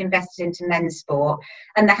percentage invested into men's sport,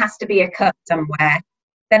 and there has to be a cut somewhere,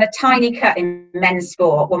 then a tiny cut in men's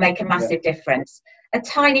sport will make a massive difference. A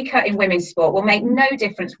tiny cut in women's sport will make no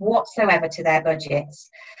difference whatsoever to their budgets.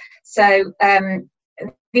 So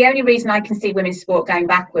the only reason I can see women's sport going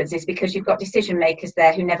backwards is because you've got decision makers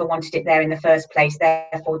there who never wanted it there in the first place.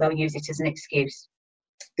 Therefore, they'll use it as an excuse.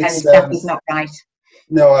 And that is not right.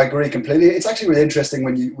 No, I agree completely. It's actually really interesting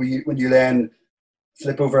when you then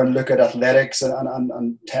flip over and look at athletics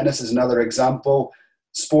and tennis is another example.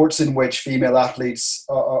 Sports in which female athletes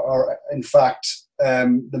are in fact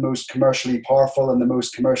the most commercially powerful and the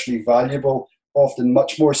most commercially valuable, often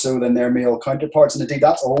much more so than their male counterparts. And indeed,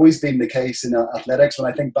 that's always been the case in athletics.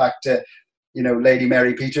 When I think back to, Lady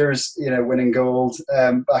Mary Peters, winning gold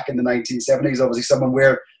back in the 1970s, obviously someone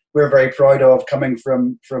we're very proud of, coming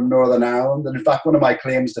from Northern Ireland. And in fact, one of my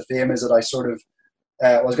claims to fame is that I sort of,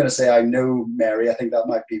 I was going to say I know Mary. I think that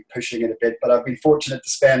might be pushing it a bit, but I've been fortunate to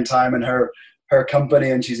spend time in her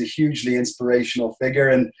company, and she's a hugely inspirational figure.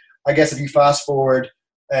 And I guess if you fast forward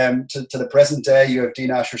to the present day, you have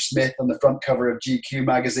Dean Asher-Smith on the front cover of GQ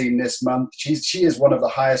magazine this month. She is one of the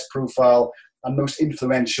highest profile and most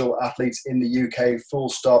influential athletes in the UK, full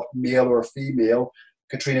stop, male or female.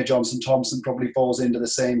 Katrina Johnson-Thompson probably falls into the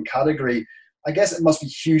same category. I guess it must be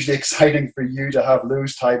hugely exciting for you to have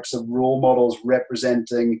those types of role models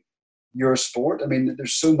representing your sport. I mean,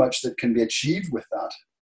 there's so much that can be achieved with that.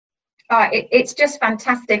 It's just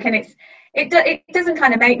fantastic, and it doesn't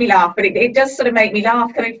kind of make me laugh, but it does sort of make me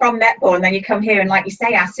laugh coming from netball, and then you come here and, like you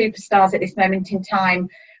say, our superstars at this moment in time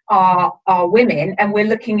are women, and we're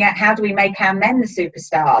looking at how do we make our men the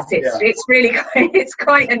superstars. It's really it's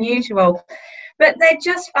quite unusual, but they're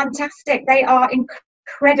just fantastic. They are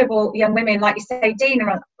incredible young women, like you say.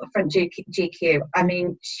 Dina from GQ, I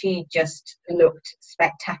mean, she just looked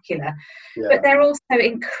spectacular. But they're also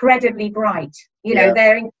incredibly bright.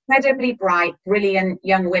 They're incredibly bright, brilliant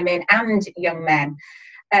young women and young men,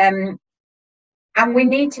 and we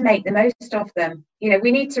need to make the most of them.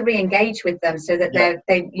 We need to re-engage with them so that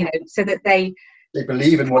they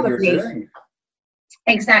believe in what you're doing.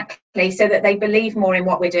 Exactly, so that they believe more in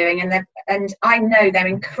what we're doing, and I know they're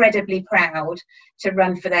incredibly proud to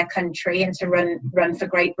run for their country and to run for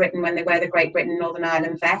Great Britain when they wear the Great Britain Northern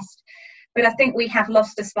Ireland vest. But I think we have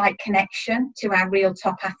lost a slight connection to our real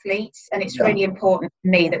top athletes, and it's really important for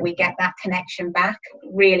me that we get that connection back.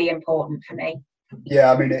 Really important for me.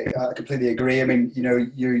 Yeah, I mean, I completely agree. I mean,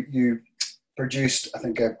 you produced, I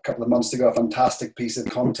think a couple of months ago, a fantastic piece of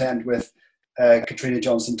content with Katrina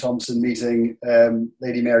Johnson-Thompson meeting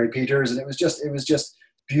Lady Mary Peters, and it was just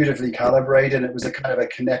beautifully calibrated. It was a kind of a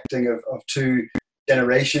connecting of two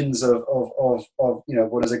generations of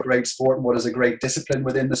what is a great sport and what is a great discipline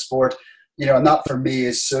within the sport. And that for me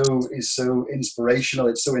is so inspirational.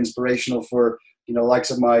 It's so inspirational for likes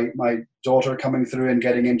of my daughter coming through and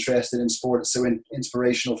getting interested in sport. It's so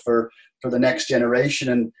inspirational for the next generation.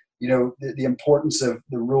 And the importance of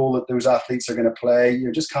the role that those athletes are going to play,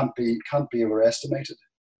 just can't be overestimated.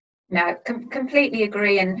 No, completely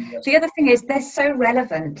agree. And the other thing is, they're so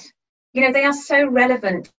relevant. They are so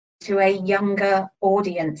relevant to a younger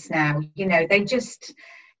audience now. They just,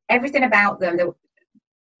 everything about them,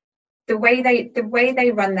 the way they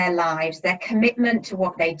run their lives, their commitment to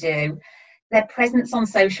what they do, their presence on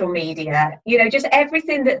social media, just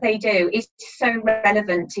everything that they do is so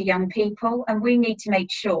relevant to young people. And we need to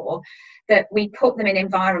make sure that we put them in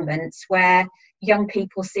environments where young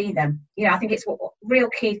people see them. I think it's what real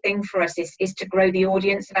key thing for us is to grow the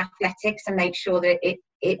audience of athletics and make sure that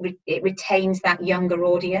it retains that younger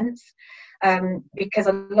audience. Because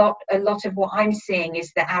a lot of what I'm seeing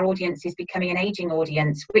is that our audience is becoming an aging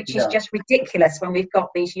audience, which is just ridiculous when we've got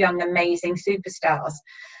these young, amazing superstars.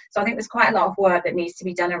 So I think there's quite a lot of work that needs to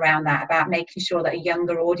be done around that, about making sure that a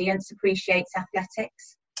younger audience appreciates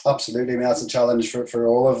athletics. Absolutely. I mean, that's a challenge for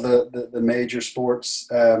all of the major sports,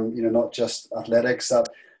 not just athletics,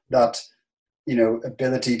 that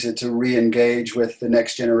ability to re-engage with the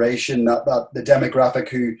next generation, that the demographic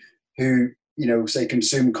who say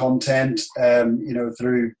consume content,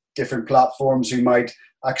 through different platforms, who might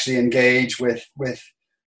actually engage with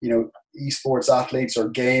esports athletes or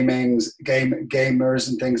gamers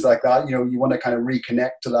and things like that. You want to kind of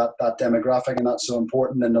reconnect to that demographic, and that's so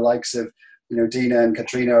important. And the likes of Dina and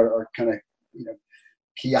Katrina are kind of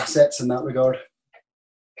key assets in that regard.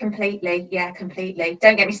 Completely.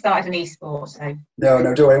 Don't get me started on esports. So.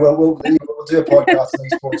 No, don't worry. We'll do a podcast on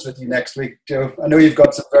esports with you next week, Joe. I know you've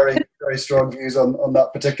got some very, very strong views on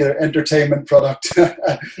that particular entertainment product.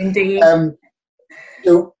 Indeed.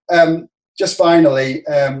 Just finally,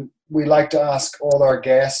 we like to ask all our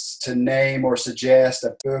guests to name or suggest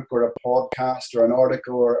a book or a podcast or an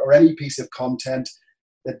article or any piece of content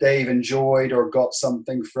that they've enjoyed or got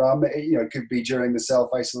something from. It could be during the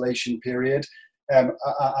self-isolation period. And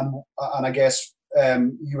I guess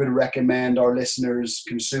you would recommend our listeners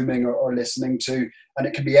consuming or listening to, and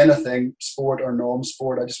it can be anything, sport or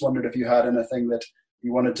non-sport. I just wondered if you had anything that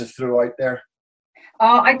you wanted to throw out there.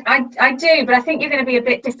 Oh, I do, but I think you're going to be a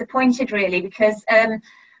bit disappointed, really, because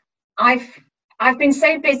I've been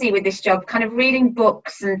so busy with this job, kind of reading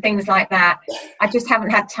books and things like that. I just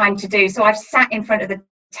haven't had time to do. So I've sat in front of the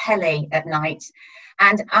telly at night,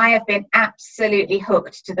 And I have been absolutely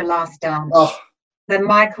hooked to The Last Dance. Oh, the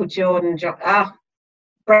Michael Jordan,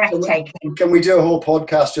 breathtaking. Can we do a whole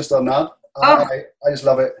podcast just on that? I just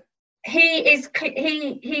love it. He's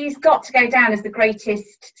got to go down as the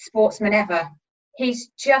greatest sportsman ever. He's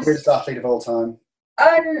just greatest athlete of all time.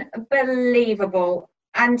 Unbelievable.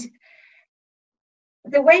 And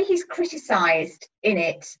the way he's criticised in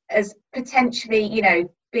it as potentially, you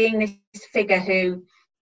know, being this figure who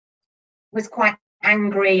was quite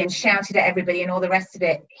angry and shouted at everybody and all the rest of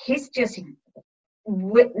it, he's just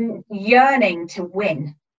yearning to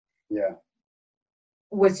win. Yeah.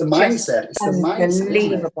 Was the mindset. It's the mindset.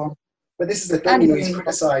 Unbelievable. But this is the thing, you know, he's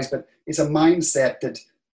criticised, but it's a mindset that,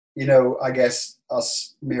 you know, I guess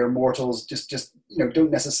us mere mortals just you know,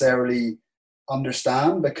 don't necessarily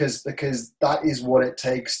understand because that is what it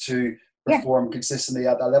takes to perform consistently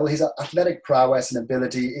at that level. His athletic prowess and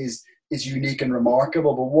ability is unique and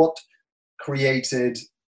remarkable, but what created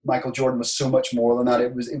Michael Jordan was so much more than that.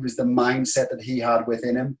 It was the mindset that he had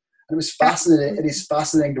within him. And it was fascinating. It is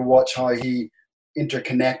fascinating to watch how he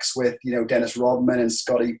interconnects with, you know, Dennis Rodman and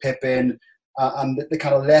Scottie Pippen and the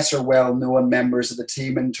kind of lesser well-known members of the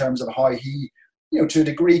team in terms of how he, you know, to a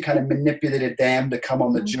degree kind of manipulated them to come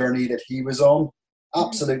on the journey that he was on.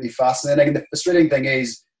 Absolutely fascinating. And the frustrating thing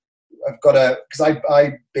is I've got to, because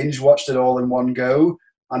I binge watched it all in one go,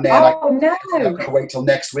 and then I have to wait till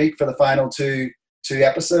next week for the final two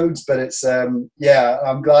episodes. But it's I'm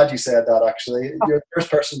glad you said that. Actually, you're the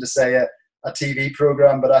first person to say a TV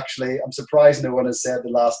program, but actually I'm surprised no one has said The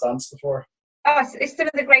Last Dance before. Oh, it's some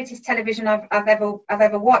of the greatest television I've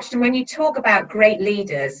ever watched. And when you talk about great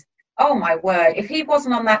leaders, oh my word, if he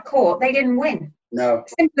wasn't on that court, they didn't win. No.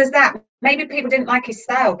 Simple as that. Maybe people didn't like his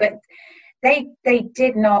style, but they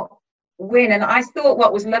did not win. And I thought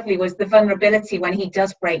what was lovely was the vulnerability when he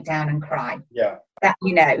does break down and cry. Yeah. That,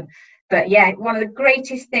 you know, but yeah, one of the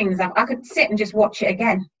greatest things. I could sit and just watch it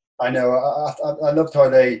again. I know. I loved how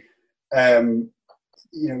they, you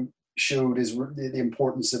know, showed the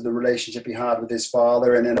importance of the relationship he had with his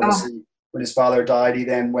father, and then obviously when his father died, he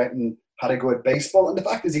then went and had a go at baseball. And the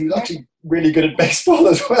fact is, he was actually really good at baseball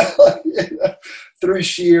as well, you know, through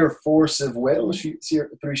sheer force of will,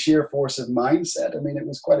 through sheer force of mindset. I mean, it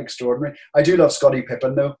was quite extraordinary. I do love Scottie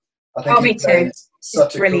Pippen, though. I think me too.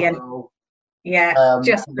 Such brilliant. Cool role. Yeah,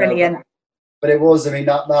 just brilliant. But it was, I mean,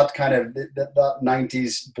 that kind of that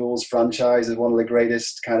 90s Bulls franchise is one of the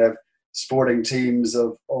greatest kind of sporting teams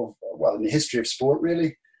of in the history of sport,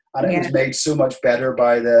 really. And it was made so much better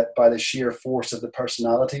by the sheer force of the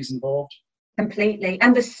personalities involved. Completely.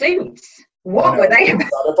 And the suits. What were they about?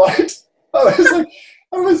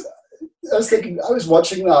 I was thinking, I was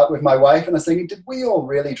watching that with my wife and I was thinking, did we all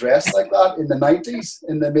really dress like that in the 90s,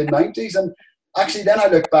 in the mid 90s? And actually then I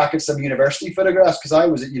look back at some university photographs because I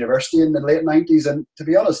was at university in the late 90s, and to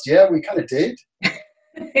be honest, we kind of did.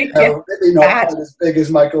 Maybe not quite as big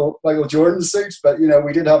as Michael Jordan's suits, but you know,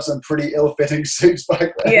 we did have some pretty ill-fitting suits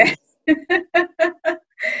back then. Yeah.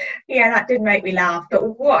 Yeah, that did make me laugh.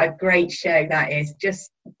 But what a great show that is!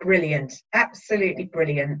 Just brilliant, absolutely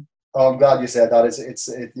brilliant. Oh, I'm glad you said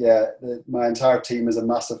that. My entire team is a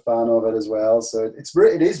massive fan of it as well. So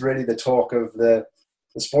it is really the talk of the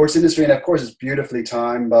sports industry, and of course, it's beautifully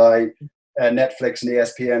timed by Netflix and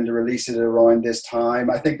ESPN to release it around this time.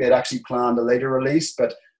 I think they'd actually planned a later release,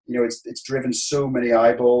 but you know, it's driven so many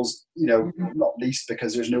eyeballs, you know, not least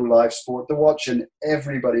because there's no live sport to watch and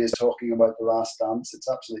everybody is talking about The Last Dance. It's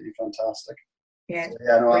absolutely fantastic. Yeah.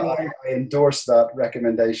 So, I endorse that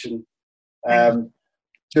recommendation.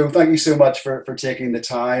 Joe, thank you so much for taking the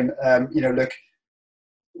time. You know, look,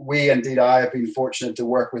 I have been fortunate to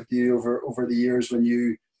work with you over the years when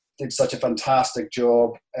you did such a fantastic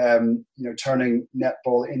job, you know, turning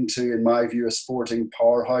netball into, in my view, a sporting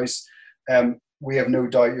powerhouse. We have no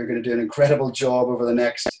doubt you're going to do an incredible job over the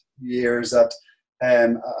next years at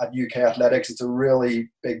UK Athletics. It's a really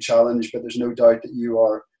big challenge, but there's no doubt that you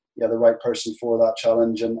are the right person for that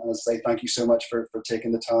challenge. And as I say, thank you so much for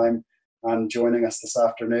taking the time and joining us this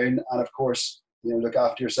afternoon. And of course, you know, look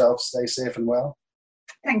after yourself, stay safe and well.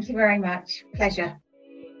 Thank you very much. Pleasure.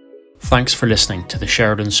 Thanks for listening to the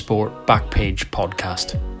Sheridan Sport Backpage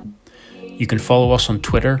podcast. You can follow us on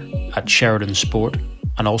Twitter at Sheridan Sport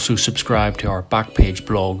and also subscribe to our Backpage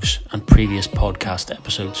blogs and previous podcast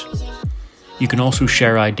episodes. You can also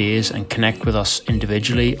share ideas and connect with us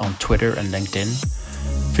individually on Twitter and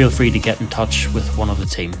LinkedIn. Feel free to get in touch with one of the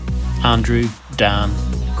team: Andrew, Dan,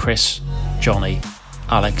 Chris, Johnny,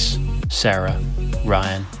 Alex, Sarah,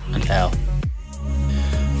 Ryan and Elle.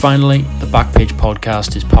 Finally, the Backpage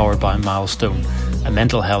podcast is powered by Milestone, a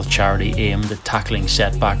mental health charity aimed at tackling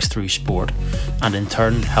setbacks through sport and in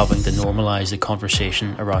turn helping to normalise the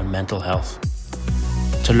conversation around mental health.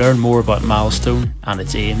 To learn more about Milestone and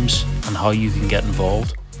its aims and how you can get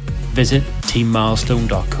involved, visit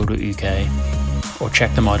teammilestone.co.uk or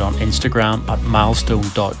check them out on Instagram at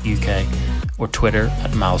milestone.uk or Twitter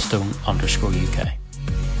at milestone_UK.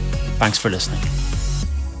 Thanks for listening.